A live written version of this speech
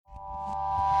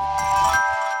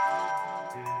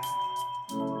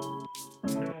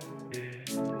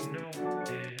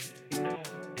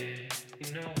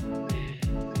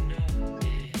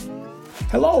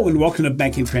Hello and welcome to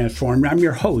Banking Transformed. I'm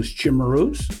your host, Jim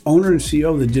Marous, owner and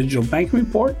CEO of the Digital Banking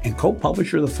Report and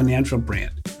co-publisher of the Financial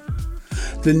Brand.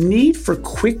 The need for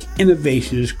quick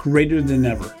innovation is greater than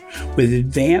ever, with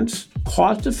advanced,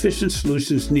 cost-efficient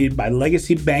solutions needed by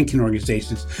legacy banking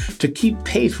organizations to keep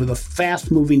pace with a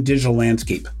fast-moving digital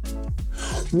landscape.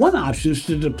 One option is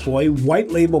to deploy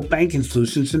white-label banking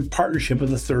solutions in partnership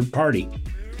with a third party.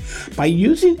 By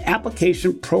using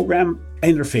application program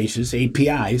interfaces,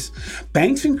 APIs,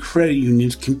 banks and credit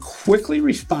unions can quickly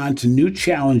respond to new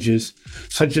challenges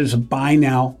such as a buy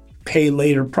now, pay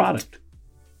later product.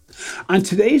 On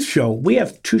today's show, we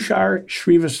have Tushar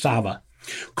Srivastava,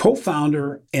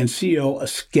 co-founder and CEO of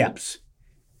Skeps.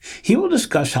 He will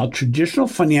discuss how traditional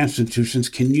financial institutions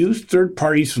can use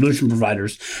third-party solution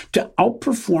providers to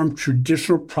outperform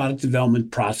traditional product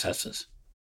development processes.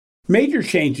 Major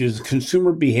changes in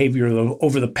consumer behavior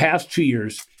over the past 2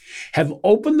 years have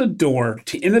opened the door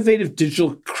to innovative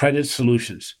digital credit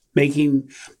solutions, making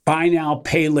buy now,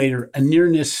 pay later a near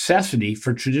necessity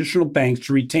for traditional banks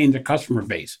to retain their customer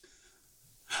base.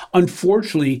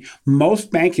 Unfortunately,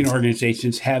 most banking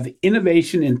organizations have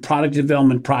innovation and product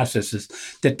development processes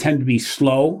that tend to be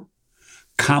slow,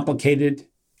 complicated,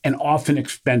 and often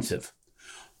expensive.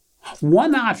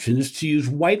 One option is to use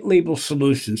white label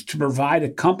solutions to provide a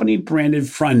company-branded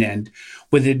front end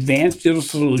with advanced digital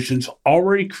solutions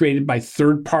already created by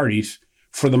third parties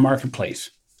for the marketplace.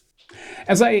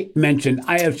 As I mentioned,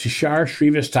 I have Tushar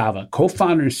Srivastava,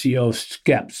 co-founder and CEO of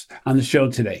Skeps, on the show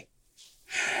today.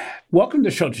 Welcome to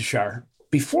the show, Tushar.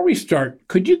 Before we start,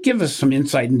 could you give us some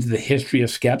insight into the history of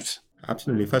Skeps?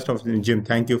 Absolutely. First off, Jim,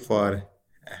 thank you for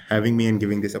having me and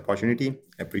giving this opportunity.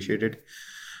 I appreciate it.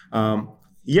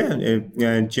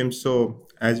 Jim, so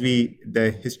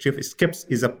the history of Skeps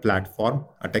is a platform,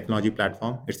 a technology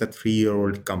platform. It's a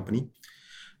 3-year-old company.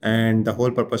 And the whole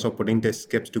purpose of putting the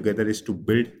Skeps together is to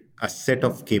build a set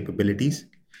of capabilities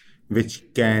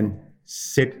which can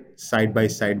sit side by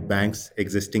side banks'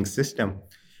 existing system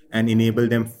and enable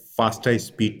them faster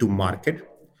speed to market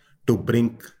to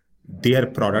bring their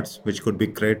products, which could be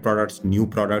credit products, new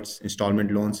products,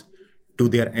 installment loans, to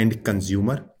their end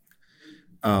consumer.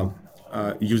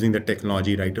 Using the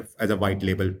technology, right, as a white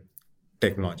label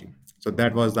technology. So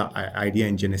that was the idea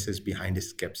and genesis behind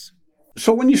Skeps.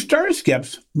 So when you started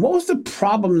Skeps, what was the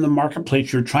problem in the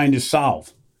marketplace you're trying to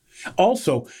solve?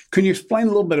 Also, can you explain a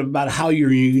little bit about how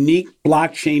your unique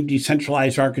blockchain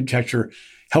decentralized architecture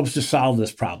helps to solve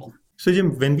this problem? So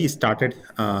Jim, when we started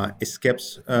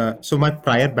Skeps, so my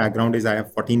prior background is I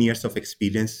have 14 years of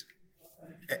experience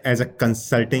as a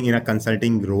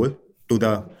consulting role to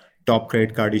the top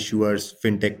credit card issuers,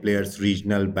 fintech players,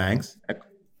 regional banks,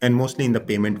 and mostly in the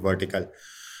payment vertical.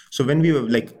 So when we were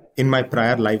in my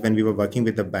prior life, when we were working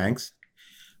with the banks,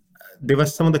 there were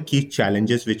some of the key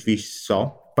challenges which we saw,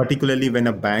 particularly when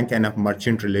a bank and a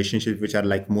merchant relationship, which are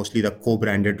mostly the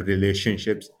co-branded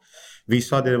relationships, we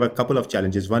saw there were a couple of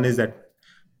challenges. One is that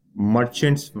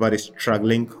merchants were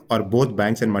struggling, or both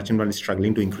banks and merchants were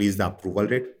struggling to increase the approval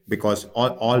rate because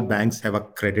all banks have a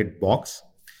credit box.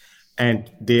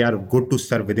 And they are good to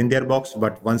serve within their box.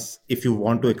 But if you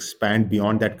want to expand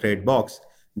beyond that credit box,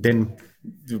 then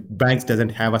banks doesn't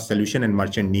have a solution and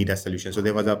merchant need a solution. So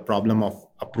there was a problem of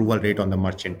approval rate on the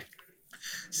merchant.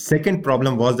 Second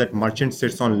problem was that merchant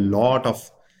sits on a lot of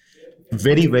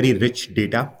very, very rich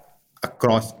data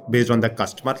based on the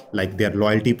customer, like their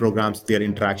loyalty programs, their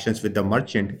interactions with the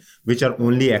merchant, which are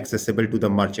only accessible to the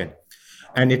merchant.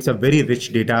 And it's a very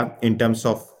rich data in terms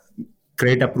of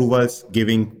credit approvals,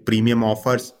 giving premium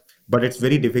offers, but it's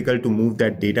very difficult to move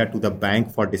that data to the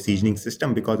bank for decisioning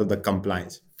system because of the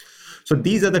compliance. So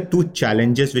these are the two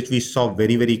challenges which we saw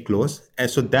very, very close. And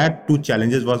so that two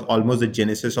challenges was almost the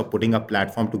genesis of putting a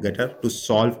platform together to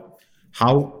solve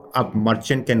how a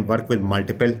merchant can work with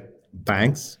multiple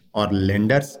banks or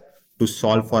lenders to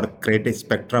solve for credit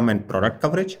spectrum and product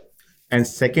coverage. And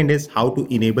second is how to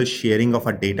enable sharing of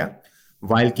our data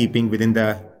while keeping within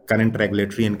the current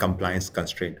regulatory and compliance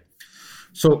constraint.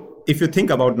 So if you think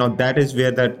about now, that is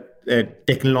where the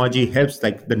technology helps,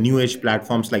 like the new age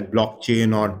platforms like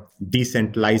blockchain or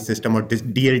decentralized system or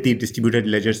DLT, distributed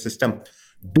ledger system,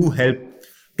 do help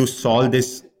to solve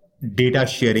this data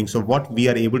sharing. So what we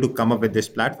are able to come up with this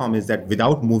platform is that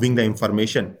without moving the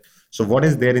information, so what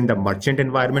is there in the merchant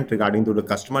environment regarding to the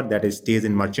customer, that is stays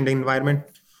in merchant environment.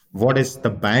 What is the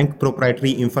bank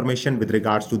proprietary information with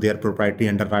regards to their proprietary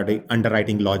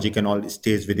underwriting logic and all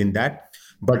stays within that.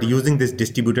 But using this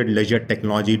distributed ledger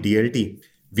technology, DLT,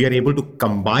 we are able to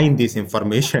combine this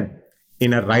information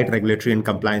in a right regulatory and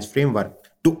compliance framework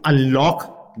to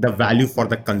unlock the value for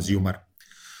the consumer.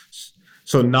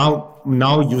 So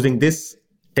now using this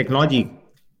technology,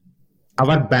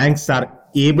 our banks are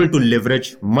able to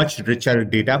leverage much richer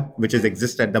data, which is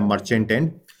exists at the merchant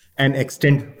end, and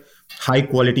extend high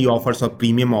quality offers or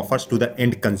premium offers to the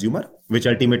end consumer, which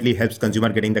ultimately helps consumer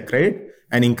getting the credit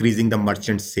and increasing the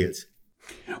merchant sales.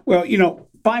 Well,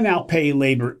 buy now, pay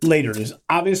later is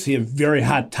obviously a very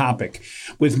hot topic,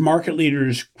 with market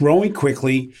leaders growing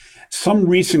quickly, some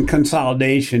recent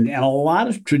consolidation, and a lot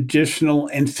of traditional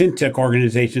and fintech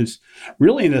organizations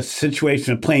really in a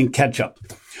situation of playing catch up.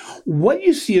 What do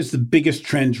you see as the biggest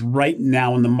trends right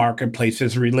now in the marketplace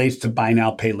as it relates to buy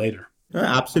now, pay later?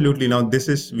 Absolutely. Now,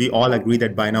 we all agree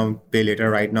that buy now, pay later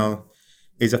right now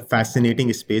is a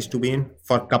fascinating space to be in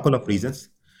for a couple of reasons.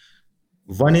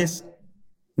 One is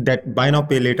that buy now,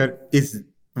 pay later is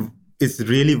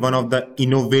really one of the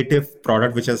innovative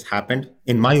product which has happened,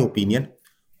 in my opinion,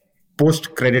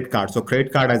 post credit card. So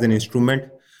credit card as an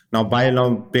instrument. Now, buy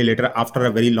now, pay later, after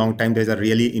a very long time, there's a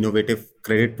really innovative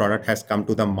credit product has come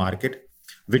to the market,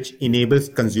 which enables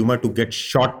consumer to get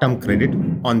short-term credit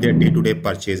on their day-to-day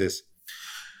purchases.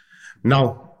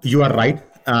 Now, you are right.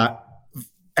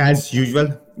 As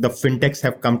usual, the fintechs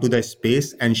have come to the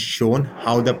space and shown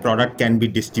how the product can be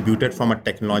distributed from a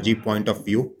technology point of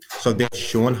view. So they've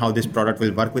shown how this product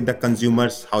will work with the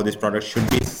consumers, how this product should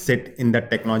be sit in the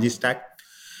technology stack.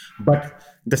 But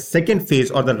the second phase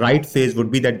or the right phase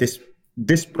would be that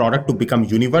this product to become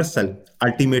universal,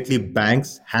 ultimately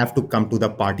banks have to come to the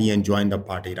party and join the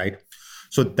party, right?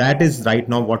 So that is right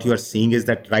now what you are seeing is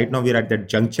that right now we're at that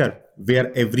juncture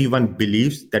where everyone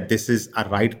believes that this is a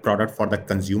right product for the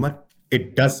consumer.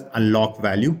 It does unlock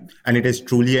value and it is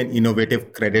truly an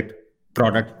innovative credit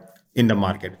product in the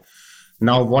market.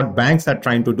 Now, what banks are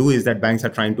trying to do is that banks are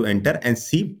trying to enter and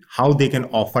see how they can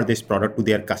offer this product to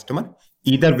their customer,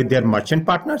 either with their merchant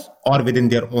partners or within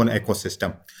their own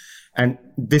ecosystem. And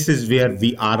this is where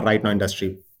we are right now,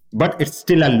 industry. But it's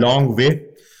still a long way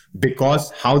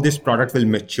because how this product will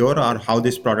mature or how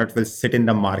this product will sit in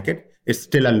the market, it's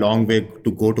still a long way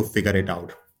to go to figure it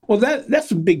out. Well,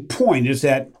 that's a big point, is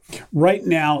that right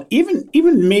now, even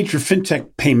major fintech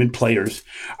payment players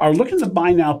are looking to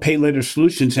buy now, pay later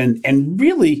solutions, and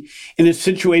really in a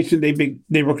situation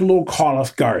they were a little caught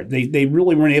off guard. They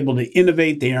really weren't able to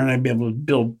innovate. They aren't able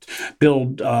to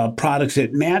build products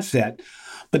that match that.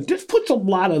 But this puts a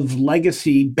lot of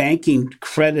legacy banking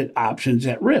credit options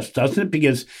at risk, doesn't it?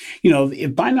 Because,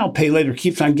 if buy now, pay later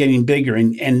keeps on getting bigger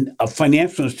and a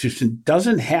financial institution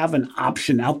doesn't have an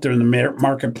option out there in the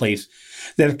marketplace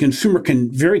that a consumer can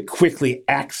very quickly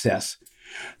access,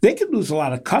 they could lose a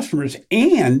lot of customers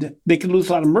and they could lose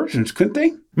a lot of merchants, couldn't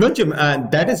they? No, Jim,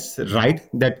 that is right,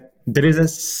 that there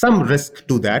is some risk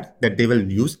to that they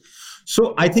will use.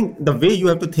 So I think the way you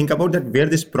have to think about that, where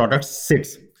this product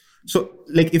sits. So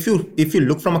like if you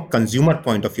look from a consumer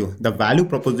point of view, the value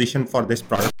proposition for this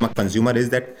product from a consumer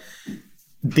is that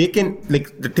they can,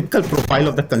 like the typical profile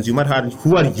of the consumer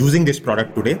who are using this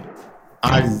product today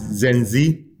are Gen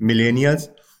Z, millennials.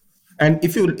 And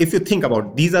if you think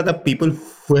about, these are the people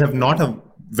who have not a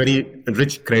very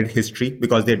rich credit history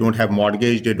because they don't have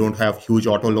mortgage, they don't have huge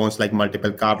auto loans like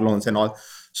multiple car loans and all.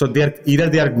 So they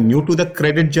are new to the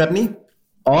credit journey,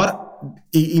 or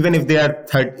even if they are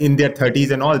in their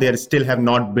 30s and all, they still have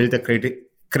not built a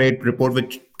credit report,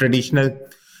 which traditional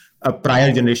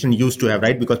prior generation used to have,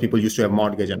 right? Because people used to have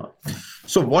mortgage and all.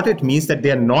 So what it means that they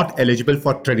are not eligible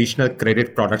for traditional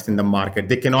credit products in the market.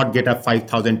 They cannot get a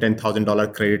 $5,000,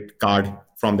 $10,000 credit card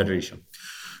from the tradition.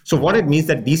 So what it means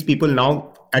that these people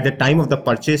now, at the time of the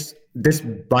purchase, this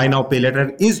buy now, pay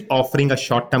later is offering a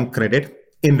short-term credit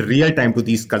in real time to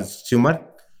these consumers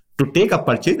to take a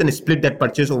purchase and split that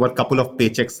purchase over a couple of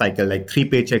paycheck cycle, like 3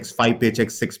 paychecks, 5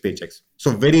 paychecks, 6 paychecks.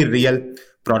 So very real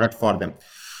product for them.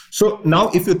 So now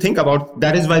if you think about,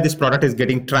 that is why this product is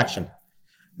getting traction.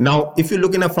 Now, if you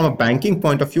look from a banking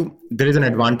point of view, there is an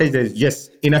advantage. There is, yes,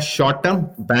 in a short term,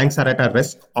 banks are at a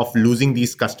risk of losing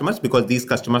these customers because these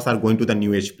customers are going to the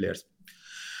new age players.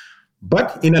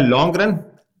 But in a long run,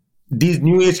 these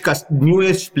new age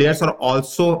players are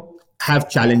also have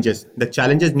challenges. The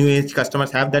challenges new age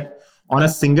customers have that on a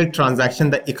single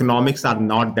transaction, the economics are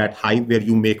not that high where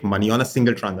you make money on a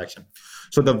single transaction.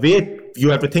 So the way you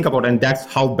have to think about, and that's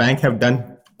how banks have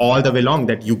done all the way along,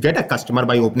 that you get a customer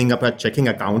by opening up a checking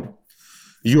account.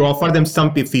 You offer them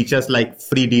some features like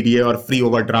free DDA or free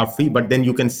overdraft fee, but then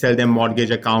you can sell them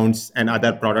mortgage accounts and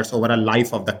other products over a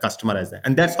life of the customer as that.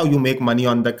 And that's how you make money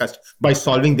on the customer by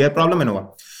solving their problem and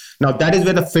all. Now, that is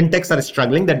where the fintechs are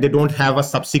struggling, that they don't have a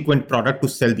subsequent product to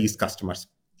sell these customers.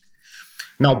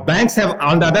 Now, banks have,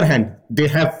 on the other hand, they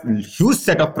have a huge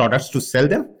set of products to sell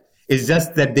them. It's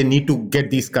just that they need to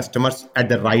get these customers at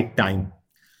the right time.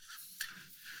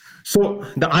 So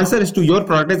the answer is to your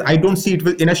product is I don't see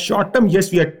it in a short term.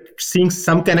 Yes, we are seeing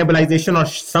some cannibalization or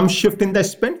some shift in the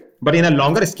spend. But in a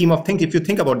longer scheme of things, if you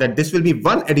think about that, this will be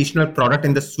one additional product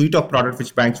in the suite of products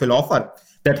which banks will offer.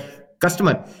 That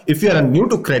customer, if you are new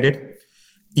to credit,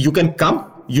 you can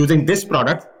come using this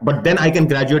product, but then I can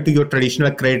graduate to your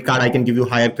traditional credit card. I can give you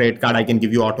higher credit card. I can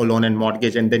give you auto loan and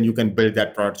mortgage, and then you can build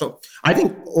that product. So I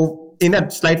think in a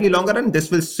slightly longer run,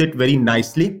 this will sit very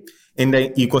nicely in the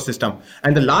ecosystem.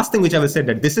 And the last thing which I will say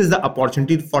that this is the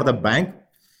opportunity for the bank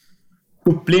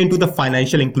to play into the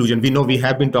financial inclusion. We know we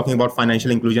have been talking about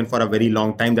financial inclusion for a very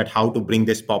long time, that how to bring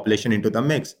this population into the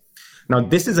mix. Now,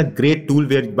 this is a great tool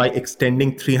where by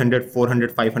extending $300,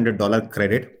 $400, $500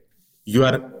 credit, you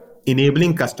are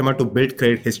enabling customer to build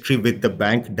credit history with the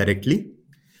bank directly.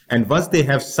 And once they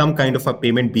have some kind of a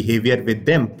payment behavior with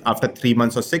them after 3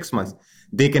 months or 6 months,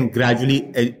 they can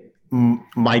gradually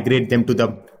migrate them to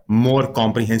the more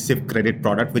comprehensive credit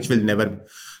product, which will never.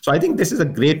 So I think this is a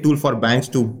great tool for banks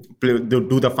to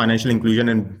do the financial inclusion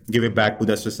and give it back to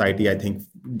the society, I think,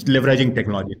 leveraging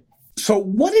technology. So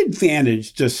what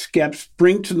advantage does Skeps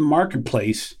bring to the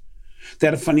marketplace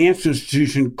that a financial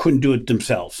institution couldn't do it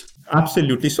themselves?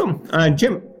 Absolutely. So,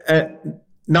 Jim,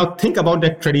 now think about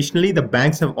that. Traditionally, the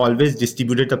banks have always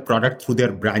distributed the product through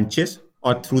their branches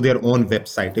or through their own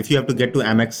website. If you have to get to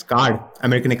Amex card,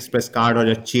 American Express card, or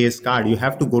a Chase card, you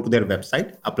have to go to their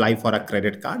website, apply for a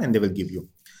credit card, and they will give you.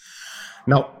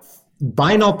 Now,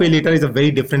 buy now, pay later is a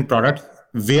very different product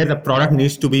where the product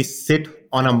needs to be sit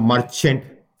on a merchant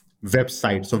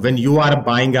website. So when you are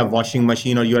buying a washing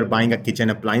machine or you are buying a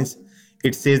kitchen appliance,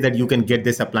 it says that you can get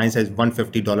this appliance as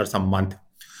 $150 a month.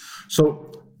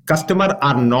 So customers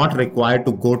are not required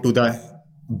to go to the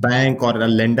bank or a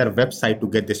lender website to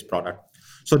get this product.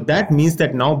 So that means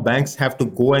that now banks have to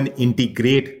go and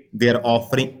integrate their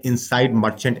offering inside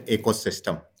merchant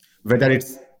ecosystem. Whether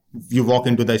it's you walk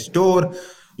into the store,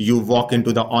 you walk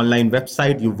into the online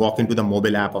website, you walk into the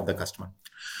mobile app of the customer.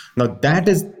 Now that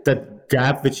is the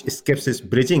gap which Skeps is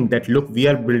bridging, that look, we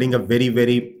are building a very,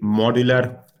 very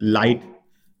modular, light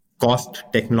cost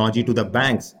technology to the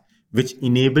banks, which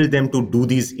enable them to do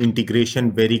these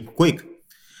integration very quick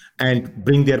and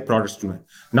bring their products to it.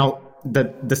 Now,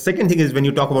 the second thing is when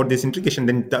you talk about this integration,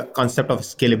 then the concept of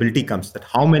scalability comes, that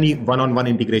how many one-on-one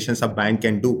integrations a bank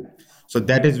can do. So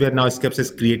that is where now Skeps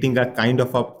is creating a kind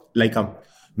of a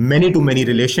many-to-many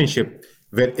relationship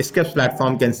where Skeps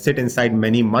platform can sit inside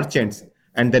many merchants,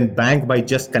 and then bank, by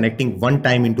just connecting one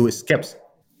time into Skeps,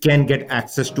 can get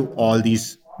access to all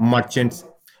these merchants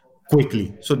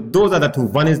quickly. So those are the two.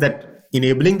 One is that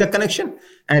enabling the connection,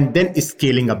 and then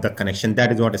scaling up the connection.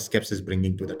 That is what Skeps is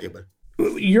bringing to the table.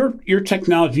 Your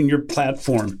technology and your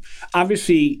platform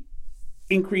obviously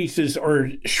increases or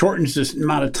shortens this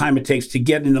amount of time it takes to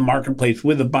get in the marketplace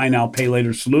with a buy now, pay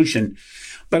later solution.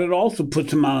 But it also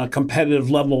puts them on a competitive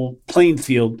level playing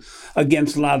field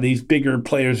against a lot of these bigger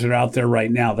players that are out there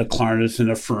right now, the Klarnas and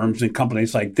the Affirms and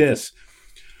companies like this.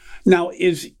 Now,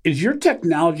 is your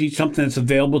technology something that's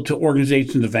available to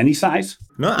organizations of any size?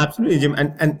 No, absolutely, Jim.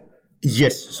 And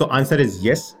yes. So answer is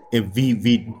yes. If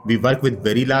we work with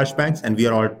very large banks, and we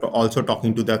are also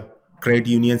talking to the credit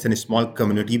unions and small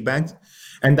community banks.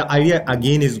 And the idea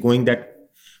again is going that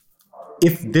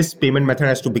if this payment method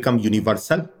has to become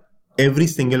universal, every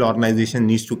single organization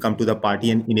needs to come to the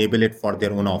party and enable it for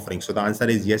their own offering. So the answer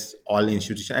is yes, all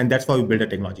institutions. And that's why we build a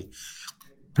technology.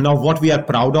 Now, what we are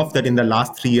proud of, that in the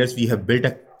last 3 years, we have built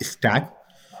a stack,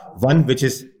 one which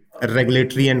is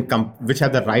regulatory and which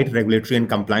have the right regulatory and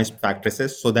compliance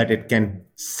practices, so that it can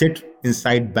sit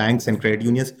inside banks and credit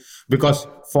unions. Because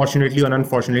fortunately or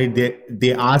unfortunately,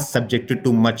 they are subjected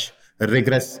to much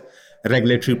rigorous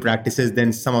regulatory practices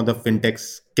than some of the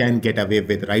fintechs can get away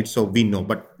with, right? So we know,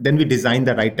 but then we design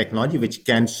the right technology which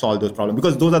can solve those problems,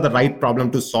 because those are the right problem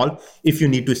to solve if you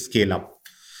need to scale up.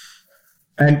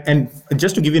 And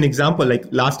just to give you an example, like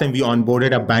last time we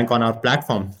onboarded a bank on our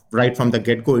platform, right from the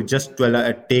get-go, it just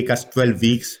take us 12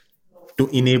 weeks to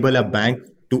enable a bank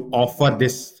to offer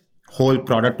this whole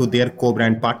product to their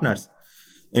co-brand partners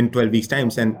in 12 weeks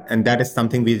times. And that is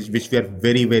something which we are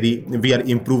we are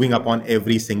improving upon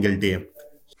every single day.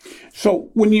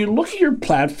 So when you look at your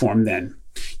platform, then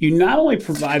you not only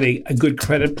provide a good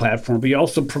credit platform, but you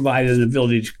also provide an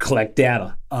ability to collect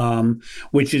data,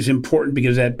 which is important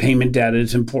because that payment data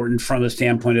is important from the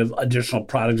standpoint of additional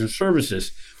products and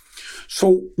services.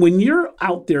 So when you're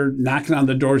out there knocking on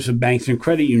the doors of banks and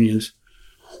credit unions,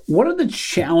 what are the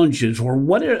challenges, or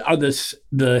what are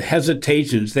the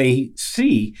hesitations they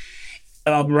see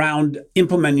around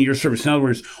implementing your service? In other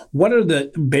words, what are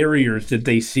the barriers that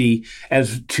they see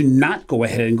as to not go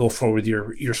ahead and go forward with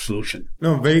your solution?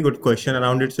 No, very good question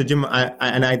around it. So, Jim,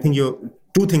 I think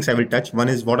two things I will touch. One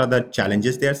is what are the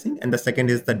challenges they are seeing, and the second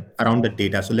is around the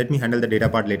data. So let me handle the data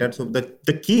part later. So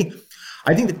the key,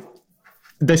 I think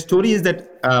the story is that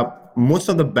most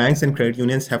of the banks and credit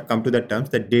unions have come to the terms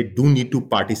that they do need to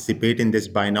participate in this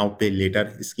buy now, pay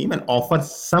later scheme and offer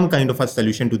some kind of a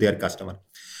solution to their customer.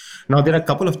 Now, there are a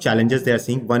couple of challenges they are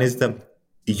seeing. One is the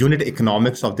unit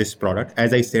economics of this product.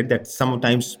 As I said, that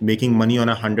sometimes making money on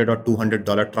 $100 or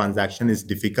 $200 transaction is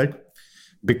difficult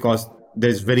because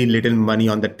there's very little money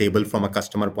on the table from a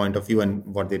customer point of view and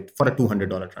for a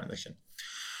 $200 transaction.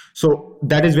 So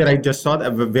that is where I just saw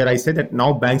that, where I said that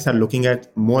now banks are looking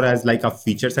at more as like a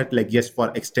feature set, like, yes,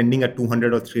 for extending a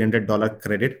 $200 or $300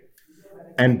 credit.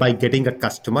 And by getting a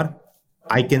customer,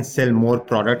 I can sell more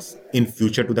products in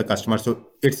future to the customer. So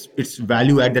it's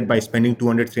value add that by spending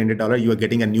 $200, $300, you are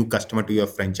getting a new customer to your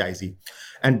franchisee.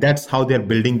 And that's how they're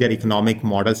building their economic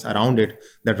models around it,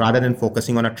 that rather than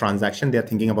focusing on a transaction, they're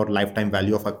thinking about lifetime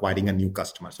value of acquiring a new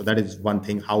customer. So that is one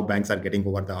thing, how banks are getting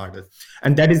over the hurdle.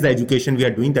 And that is the education we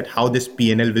are doing, that how this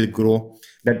P&L will grow,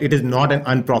 that it is not an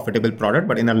unprofitable product,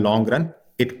 but in a long run,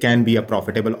 it can be a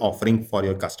profitable offering for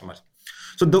your customers.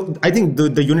 So I think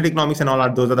the unit economics and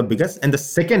all those are the biggest. And the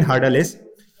second hurdle is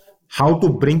how to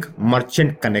bring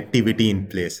merchant connectivity in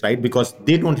place, right? Because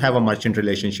they don't have a merchant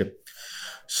relationship.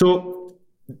 So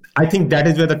I think that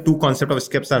is where the two concepts of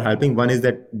Skeps are helping. One is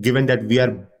that given that we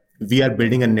are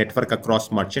building a network across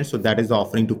merchants, so that is the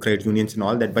offering to credit unions and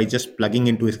all, that by just plugging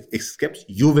into Skeps,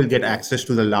 you will get access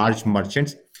to the large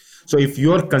merchants. So if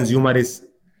your consumer is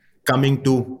coming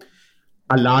to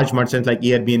a large merchant like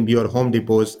Airbnb or Home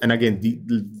Depots, and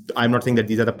again, I'm not saying that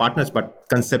these are the partners, but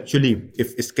conceptually,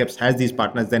 if Skeps has these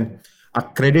partners, then a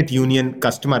credit union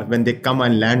customer, when they come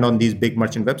and land on these big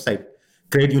merchant websites,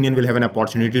 credit union will have an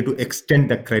opportunity to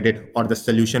extend the credit or the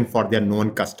solution for their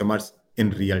known customers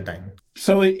in real time.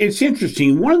 So it's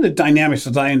interesting. One of the dynamics,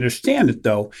 as I understand it,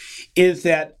 though, is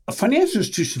that a financial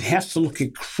institution has to look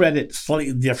at credit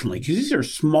slightly differently, because these are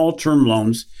small-term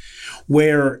loans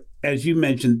where, as you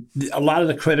mentioned, a lot of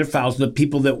the credit files, the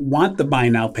people that want the buy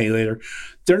now, pay later,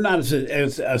 they're not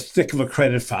as thick of a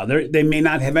credit file. They may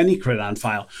not have any credit on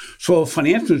file. So a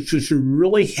financial institution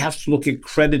really has to look at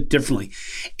credit differently.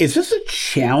 Is this a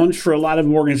challenge for a lot of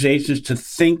organizations to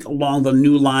think along the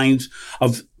new lines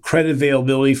of credit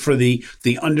availability for the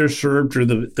underserved or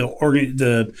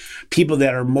the people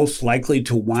that are most likely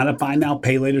to want a buy now,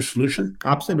 pay later solution?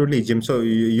 Absolutely, Jim. So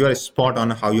you are spot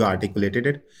on how you articulated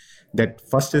it. That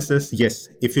first is this, yes,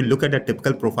 if you look at the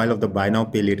typical profile of the buy now,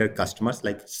 pay later customers,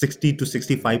 like 60 to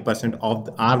 65%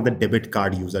 are the debit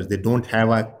card users. They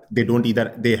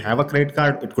have a credit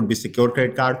card, it could be secured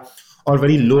credit card, or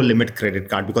very low limit credit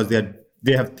card because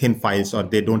they have thin files or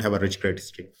they don't have a rich credit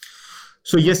history.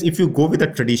 So yes, if you go with the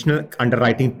traditional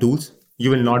underwriting tools, you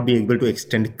will not be able to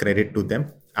extend credit to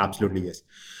them. Absolutely, yes.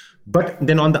 But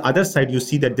then on the other side, you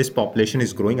see that this population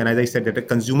is growing. And as I said, that the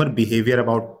consumer behavior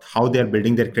about how they're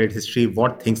building their credit history,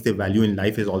 what things they value in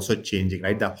life is also changing,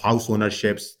 right? The house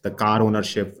ownerships, the car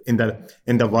ownership in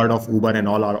the world of Uber and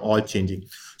all are all changing.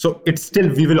 So it's still,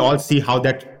 we will all see how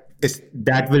that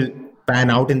will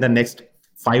pan out in the next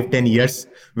 5-10 years.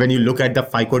 When you look at the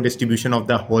FICO distribution of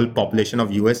the whole population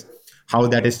of US, how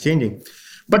that is changing.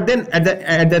 But then at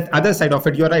the other side of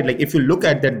it, you're right. Like if you look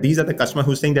at that, these are the customers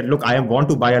who's saying that, look, I want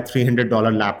to buy a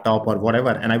 $300 laptop or whatever,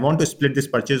 and I want to split this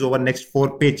purchase over next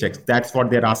 4 paychecks. That's what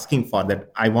they're asking for,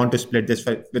 that I want to split this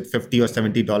with $50 or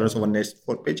 $70 over next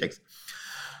 4 paychecks.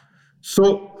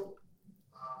 So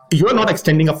you're not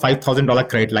extending a $5,000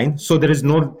 credit line. So there is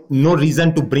no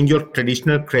reason to bring your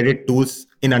traditional credit tools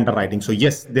in underwriting. So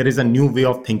yes, there is a new way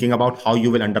of thinking about how you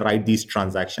will underwrite these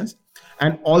transactions.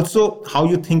 And also how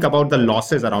you think about the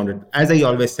losses around it. As I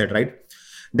always said, right,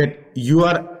 that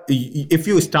if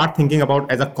you start thinking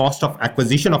about as a cost of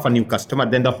acquisition of a new customer,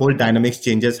 then the whole dynamics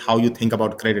changes how you think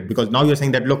about credit. Because now you're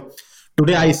saying that, look,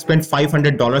 today I spent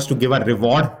 $500 to give a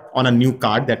reward on a new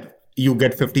card that you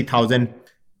get 50,000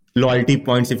 loyalty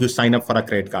points if you sign up for a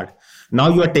credit card.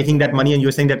 Now you are taking that money and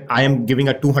you're saying that I am giving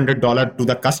a $200 to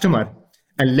the customer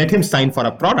and let him sign for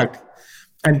a product.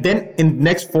 And then in the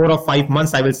next 4 or 5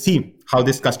 months, I will see how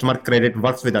this customer credit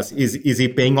works with us. Is he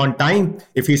paying on time?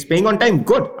 If he's paying on time,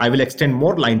 good. I will extend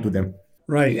more line to them.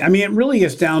 Right. I mean, it really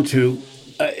gets down to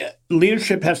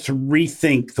leadership has to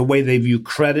rethink the way they view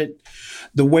credit,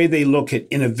 the way they look at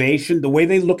innovation, the way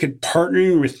they look at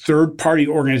partnering with third-party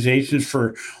organizations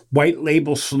for white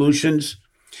label solutions.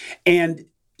 And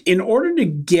in order to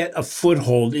get a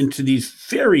foothold into these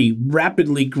very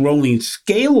rapidly growing,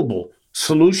 scalable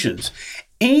solutions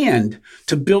and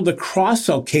to build a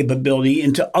cross-sell capability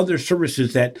into other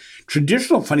services that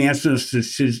traditional financial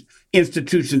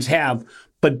institutions have,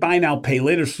 but buy now, pay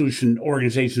later solution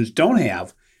organizations don't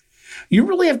have. You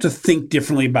really have to think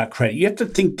differently about credit. You have to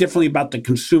think differently about the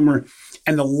consumer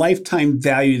and the lifetime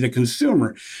value of the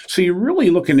consumer. So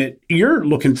you're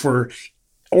looking for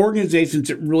organizations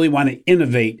that really want to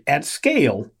innovate at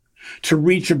scale to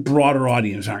reach a broader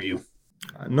audience, aren't you?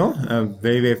 No,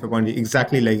 very, very fair point.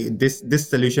 Exactly like this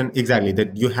solution, exactly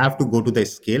that you have to go to the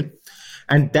scale.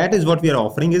 And that is what we are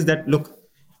offering is that, look,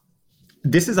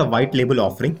 this is a white label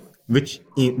offering, which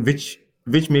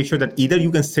makes sure that either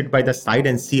you can sit by the side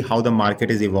and see how the market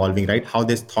is evolving, right? How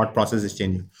this thought process is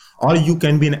changing, or you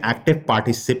can be an active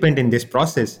participant in this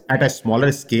process at a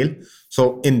smaller scale.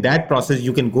 So in that process,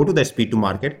 you can go to the speed to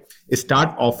market,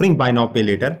 start offering buy now, pay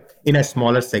later in a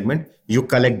smaller segment. You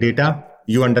collect data,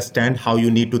 you understand how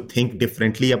you need to think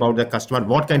differently about the customer,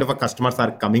 what kind of a customers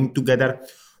are coming together,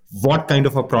 what kind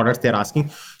of a products they're asking.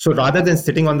 So rather than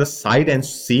sitting on the side and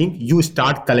seeing, you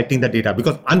start collecting the data,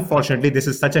 because unfortunately, this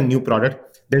is such a new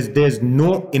product. There's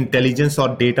no intelligence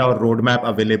or data or roadmap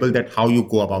available that how you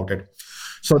go about it.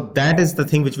 So that is the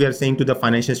thing which we are saying to the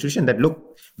financial institution that,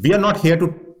 look, we are not here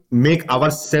to make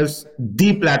ourselves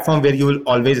the platform where you will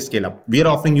always scale up. We are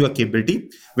offering you a capability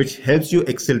which helps you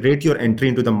accelerate your entry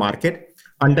into the market,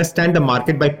 understand the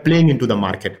market by playing into the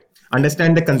market,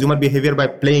 understand the consumer behavior by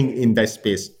playing in the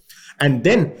space. And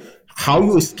then how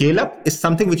you scale up is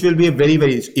something which will be a very,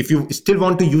 very, if you still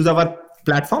want to use our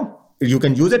platform, you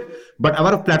can use it. But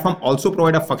our platform also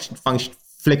provide a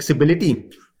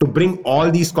flexibility to bring all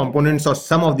these components or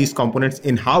some of these components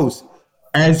in-house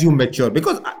as you mature,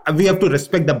 because we have to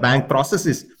respect the bank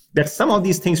processes, that some of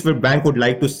these things where bank would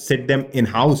like to sit them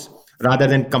in-house rather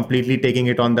than completely taking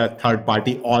it on the third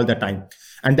party all the time.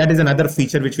 And that is another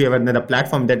feature which we have in the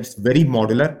platform, that is very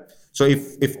modular. So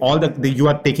if all you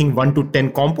are taking 1 to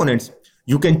 10 components,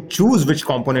 you can choose which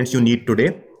components you need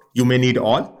today. You may need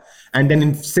all. And then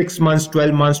in 6 months,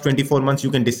 12 months, 24 months,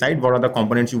 you can decide what are the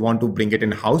components you want to bring it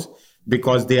in-house,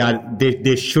 because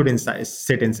they should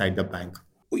sit inside the bank.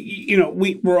 You know,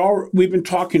 we've been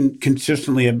talking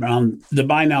consistently about the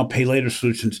buy now, pay later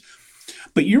solutions,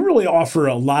 but you really offer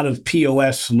a lot of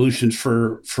POS solutions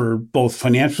for both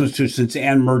financial institutions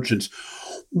and merchants.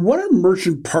 What are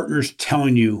merchant partners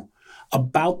telling you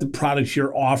about the products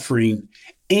you're offering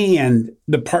and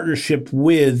the partnership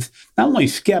with not only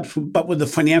Skeps, but with the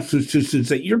financial institutions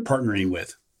that you're partnering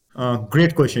with?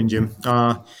 Great question, Jim.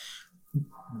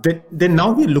 Then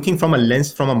now we're looking from a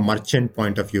lens from a merchant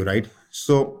point of view, right?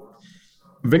 So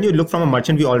when you look from a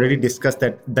merchant, we already discussed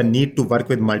that the need to work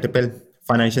with multiple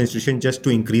financial institutions just to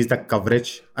increase the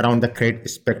coverage around the credit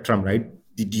spectrum, right?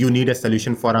 You need a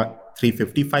solution for a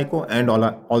 350 FICO and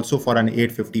also for an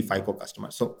 850 FICO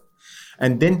customer. So,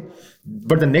 and then,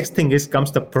 but the next thing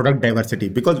comes the product diversity,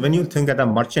 because when you think that a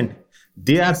merchant,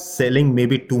 they are selling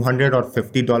maybe $200 or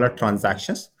 $50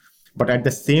 transactions, but at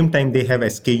the same time, they have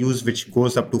SKUs which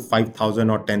goes up to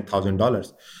 $5,000 or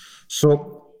 $10,000.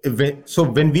 So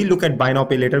when we look at buy now,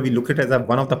 pay later, we look at it as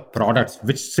one of the products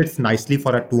which sits nicely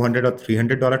for a $200 or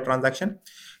 $300 transaction.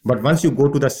 But once you go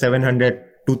to the $700,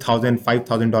 $2,000,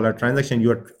 $5,000 transaction,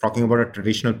 you are talking about a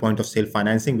traditional point of sale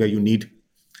financing where you need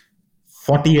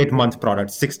 48-month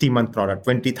product, 60-month product,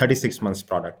 36 months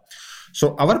product.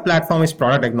 So our platform is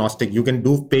product agnostic. You can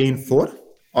do pay in 4,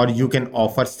 or you can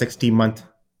offer 60-month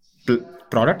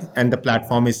product, and the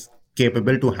platform is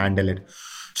capable to handle it.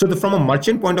 So from a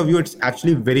merchant point of view, it's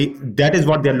actually that is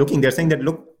what they're looking. They're saying that,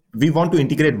 look, we want to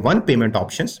integrate one payment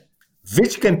options,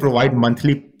 which can provide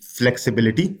monthly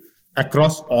flexibility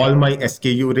across all my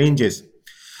SKU ranges.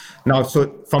 Now,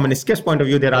 so from an Skeps point of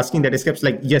view, they're asking that Skeps,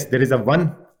 like, yes, there is a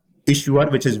one issuer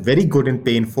which is very good in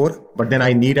pay in 4, but then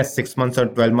I need a 6 months or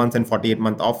 12 months and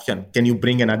 48-month option. Can you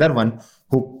bring another one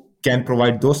who can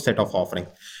provide those set of offerings?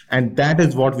 And that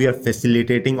is what we are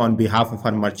facilitating on behalf of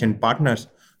our merchant partners,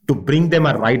 to bring them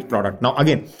a right product. Now,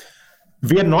 again,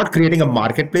 we are not creating a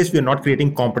marketplace. We are not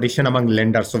creating competition among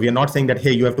lenders. So we are not saying that,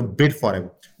 hey, you have to bid for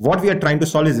it. What we are trying to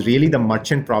solve is really the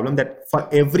merchant problem, that for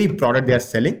every product they are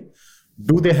selling,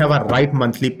 do they have a right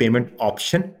monthly payment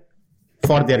option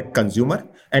for their consumer?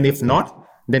 And if not,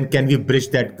 then can we bridge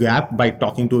that gap by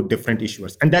talking to different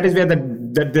issuers? And that is where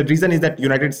the reason is that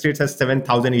United States has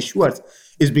 7,000 issuers,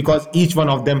 is because each one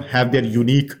of them have their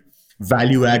unique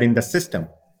value add in the system.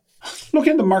 Look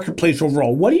at the marketplace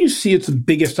overall. What do you see as the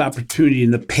biggest opportunity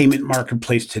in the payment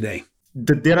marketplace today?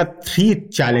 There are 3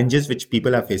 challenges which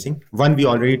people are facing. One, we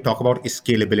already talk about, is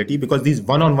scalability, because these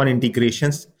one-on-one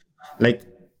integrations, like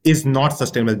is not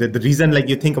sustainable. The reason, like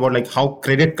you think about like how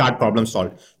credit card problems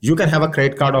solved. You can have a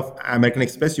credit card of American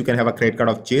Express, you can have a credit card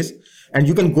of Chase, and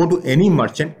you can go to any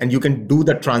merchant and you can do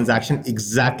the transaction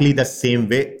exactly the same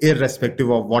way,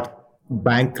 irrespective of what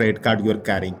bank credit card you're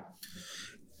carrying.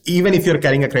 Even if you're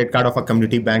carrying a credit card of a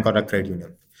community bank or a credit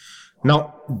union.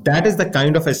 Now, that is the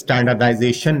kind of a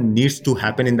standardization needs to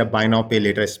happen in the buy now, pay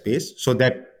later space, so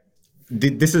that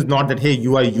this is not that, hey,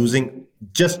 you are using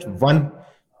just one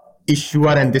issuer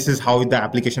and this is how the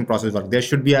application process works. There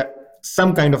should be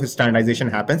some kind of a standardization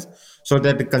happens so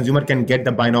that the consumer can get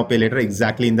the buy now, pay later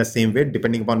exactly in the same way,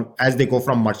 depending upon as they go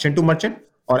from merchant to merchant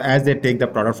or as they take the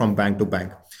product from bank to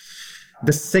bank.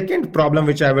 The second problem,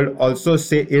 which I will also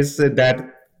say, is that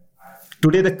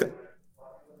today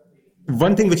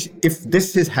one thing which, if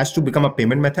this has to become a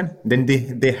payment method, then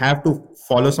they have to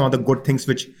follow some of the good things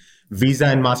which Visa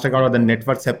and MasterCard or the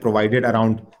networks have provided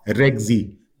around Reg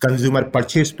Z, consumer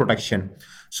purchase protection.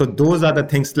 So those are the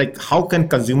things like how can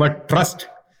consumer trust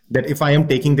that if I am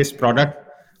taking this product,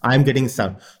 I am getting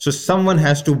some. So someone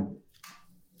has to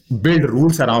build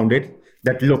rules around it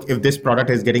that, look, if this product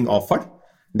is getting offered,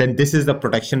 then this is the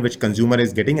protection which consumer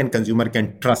is getting and consumer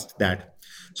can trust that.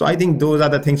 So I think those are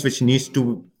the things which needs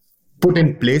to put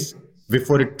in place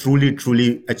before it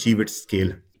truly achieve its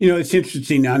scale. It's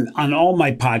interesting. On all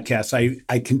my podcasts,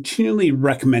 I continually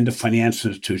recommend to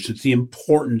financial institutions the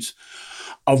importance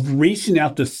of reaching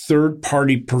out to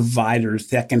third-party providers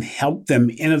that can help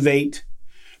them innovate,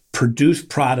 produce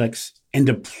products, and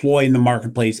deploy in the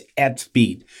marketplace at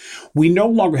speed. We no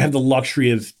longer have the luxury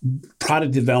of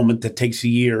product development that takes a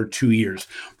year or 2 years.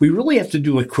 We really have to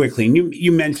do it quickly. And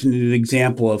you mentioned an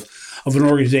example of an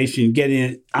organization getting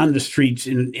it on the streets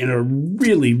in a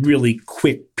really, really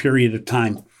quick period of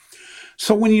time.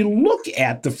 So when you look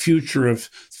at the future of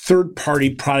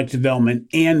third-party product development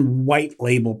and white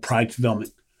label product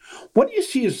development, what do you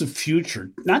see as the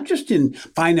future, not just in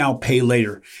buy now, pay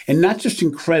later, and not just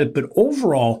in credit, but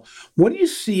overall, what do you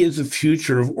see as the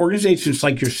future of organizations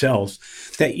like yourselves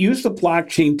that use the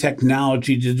blockchain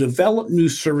technology to develop new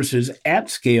services at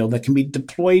scale that can be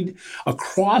deployed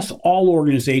across all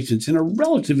organizations in a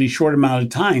relatively short amount of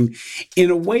time in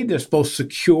a way that's both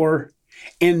secure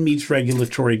and meets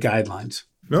regulatory guidelines?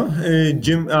 No,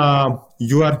 Jim,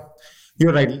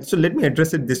 you're right. So let me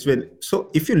address it this way. So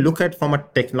if you look at from a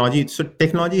technology, so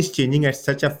technology is changing at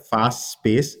such a fast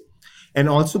pace, and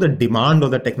also the demand of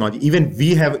the technology. Even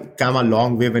we have come a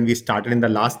long way when we started in the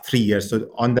last 3 years. So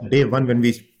on the day one, when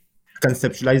we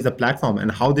conceptualized the platform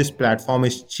and how this platform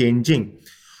is changing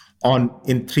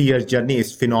in 3 years journey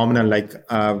is phenomenal. Like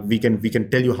we can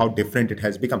tell you how different it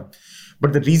has become.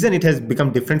 But the reason it has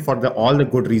become different for all the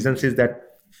good reasons is that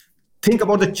think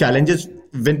about the challenges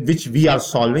which we are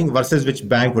solving versus which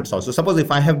bank would solve. So suppose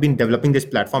if I have been developing this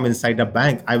platform inside a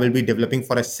bank, I will be developing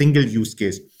for a single use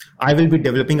case. I will be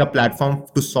developing a platform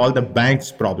to solve the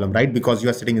bank's problem, right? Because you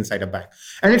are sitting inside a bank.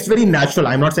 And it's very natural.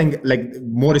 I'm not saying like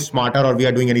more smarter or we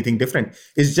are doing anything different.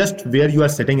 It's just where you are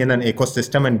sitting in an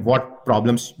ecosystem and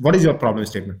what is your problem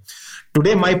statement?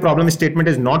 Today, my problem statement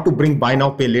is not to bring buy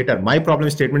now, pay later. My problem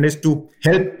statement is to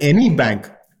help any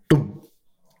bank to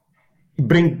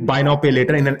bring buy now, pay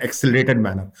later in an accelerated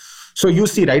manner. So you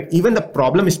see, right, even the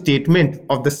problem statement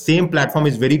of the same platform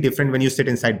is very different when you sit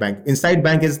inside bank. Inside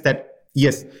bank is that,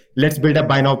 yes, let's build a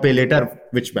buy now, pay later,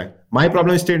 which bank? My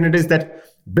problem statement is that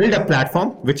build a platform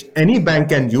which any bank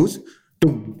can use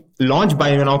to launch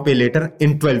buy now, pay later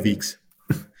in 12 weeks.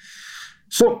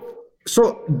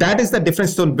 So that is the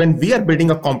difference. So when we are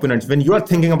building a component, when you are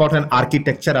thinking about an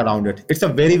architecture around it, it's a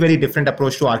very, very different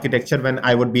approach to architecture when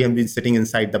I would be sitting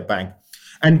inside the bank.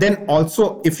 And then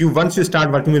also, once you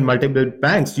start working with multiple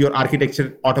banks, your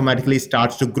architecture automatically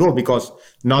starts to grow because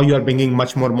now you are bringing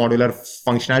much more modular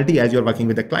functionality as you're working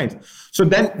with the clients. So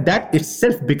then that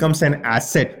itself becomes an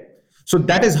asset. So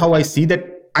that is how I see that.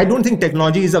 I don't think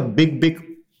technology is a big,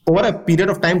 over a period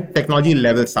of time, technology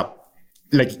levels up,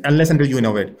 like unless until you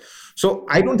innovate. So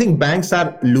I don't think banks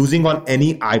are losing on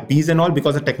any IPs and all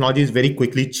because the technology is very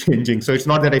quickly changing. So it's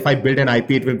not that if I build an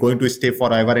IP, it will going to stay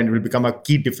forever and it will become a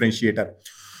key differentiator.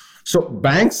 So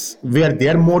banks, where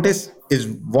their moat is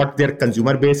what their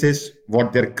consumer base is,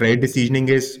 what their credit decisioning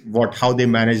is, how they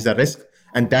manage the risk.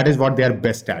 And that is what they are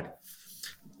best at.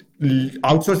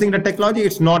 Outsourcing the technology,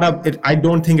 I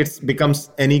don't think it becomes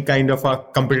any kind of a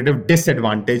competitive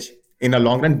disadvantage in a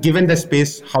long run, given the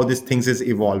space, how this things is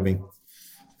evolving.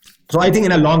 So I think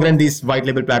in a long run, these white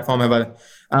label platform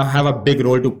have a big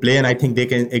role to play, and I think they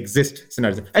can exist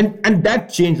synergy. And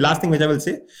that change, last thing which I will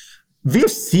say,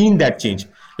 we've seen that change.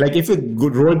 Like if you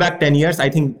roll back 10 years, I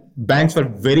think banks were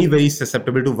very, very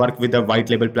susceptible to work with the white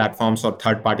label platforms or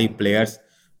third-party players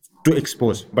to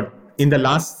expose. But in the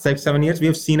last 6-7 years, we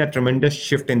have seen a tremendous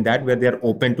shift in that, where they're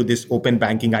open to this open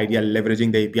banking idea,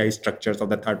 leveraging the API structures of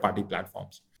the third-party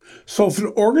platforms. So if an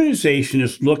organization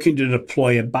is looking to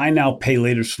deploy a buy now, pay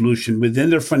later solution within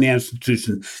their financial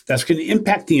institution that's going to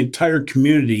impact the entire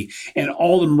community and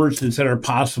all the merchants that are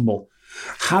possible,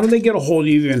 how do they get a hold of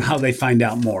you and how do they find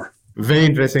out more? Very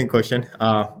interesting question.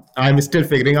 I'm still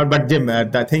figuring out, but Jim,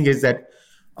 the thing is that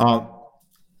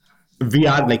we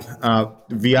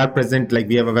are present. Like,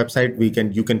 we have a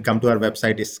website. You can come to our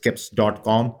website, is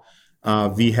skips.com.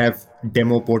 We have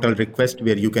demo portal request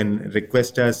where you can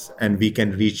request us and we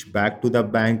can reach back to the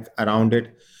bank around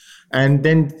it. And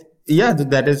then,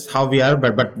 that is how we are.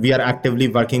 But we are actively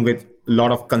working with a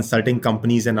lot of consulting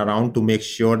companies and around to make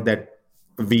sure that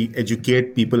we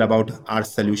educate people about our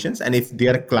solutions. And if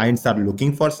their clients are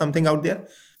looking for something out there,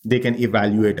 they can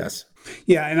evaluate us.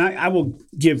 Yeah, and I will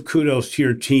give kudos to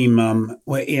your team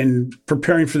in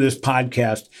preparing for this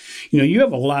podcast. You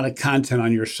have a lot of content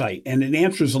on your site, and it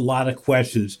answers a lot of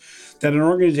questions that an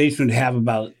organization would have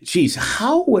about, geez,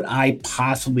 how would I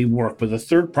possibly work with a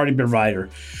third-party provider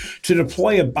to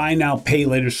deploy a buy now, pay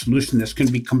later solution that's going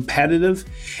to be competitive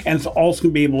and it's also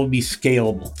going to be able to be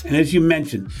scalable. And as you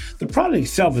mentioned, the product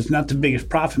itself is not the biggest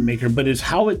profit maker, but it's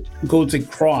how it goes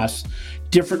across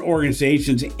different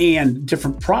organizations and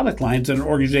different product lines that an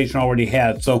organization already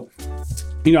has. So,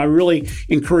 I really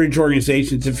encourage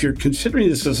organizations, if you're considering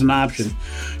this as an option,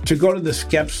 to go to the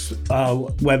Skeps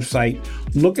website,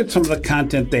 look at some of the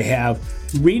content they have,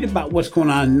 read about what's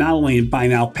going on not only in buy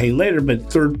now, pay later,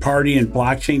 but third-party and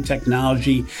blockchain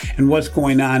technology and what's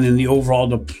going on in the overall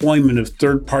deployment of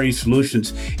third-party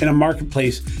solutions in a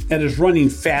marketplace that is running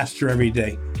faster every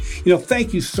day.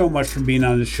 Thank you so much for being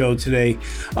on the show today.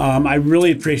 I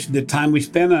really appreciate the time we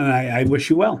spent, and I wish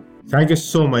you well. Thank you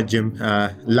so much, Jim.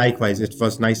 Likewise, it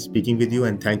was nice speaking with you,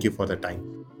 and thank you for the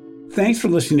time. Thanks for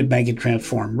listening to Bank and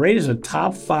Transform, rated as a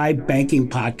top 5 banking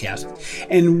podcast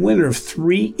and winner of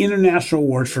 3 international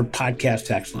awards for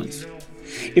podcast excellence.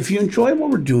 If you enjoy what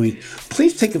we're doing,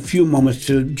 please take a few moments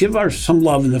to give us some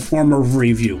love in the form of a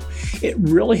review. It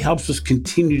really helps us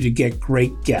continue to get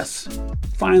great guests.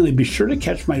 Finally, be sure to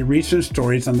catch my recent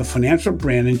stories on the financial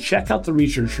brand and check out the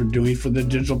research we're doing for the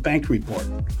Digital Bank Report.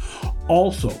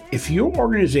 Also, if your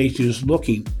organization is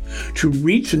looking to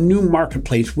reach a new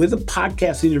marketplace with a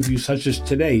podcast interview such as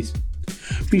today's,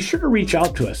 be sure to reach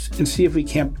out to us and see if we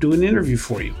can't do an interview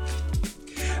for you.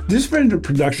 This has been a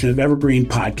production of Evergreen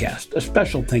Podcast. A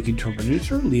special thank you to our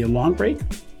producer, Leah Longbreak,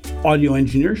 audio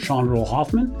engineer, Sean Roll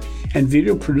Hoffman, and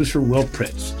video producer, Will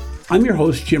Pritz. I'm your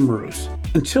host, Jim Marous.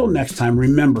 Until next time,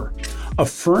 remember, a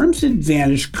firm's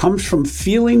advantage comes from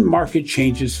feeling market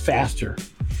changes faster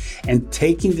and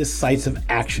taking decisive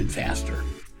action faster.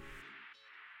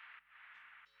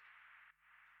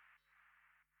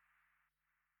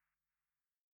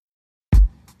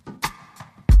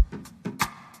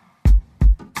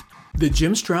 The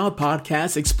Jim Stroud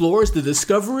Podcast explores the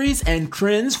discoveries and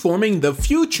trends forming the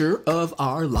future of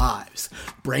our lives.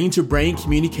 Brain-to-brain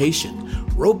communication,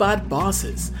 robot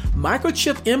bosses,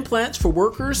 microchip implants for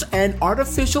workers, and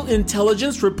artificial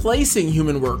intelligence replacing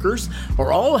human workers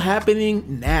are all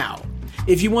happening now.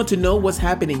 If you want to know what's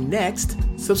happening next,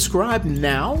 subscribe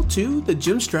now to the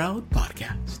Jim Stroud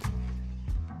Podcast.